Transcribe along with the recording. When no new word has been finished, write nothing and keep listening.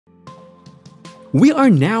We are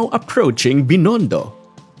now approaching Binondo.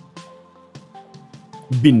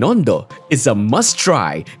 Binondo is a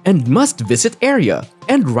must-try and must-visit area,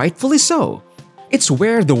 and rightfully so. It's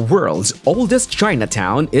where the world's oldest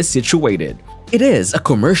Chinatown is situated. It is a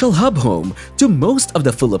commercial hub home to most of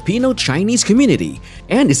the Filipino-Chinese community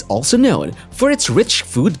and is also known for its rich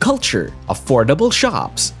food culture, affordable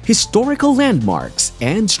shops, historical landmarks,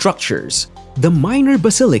 and structures. The minor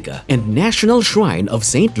basilica and national shrine of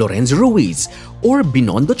St. Lorenzo Ruiz, or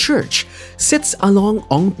Binondo Church, sits along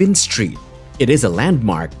Ongpin Street. It is a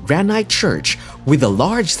landmark granite church with a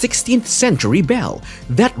large 16th century bell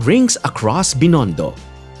that rings across Binondo.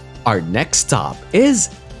 Our next stop is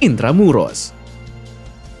Intramuros.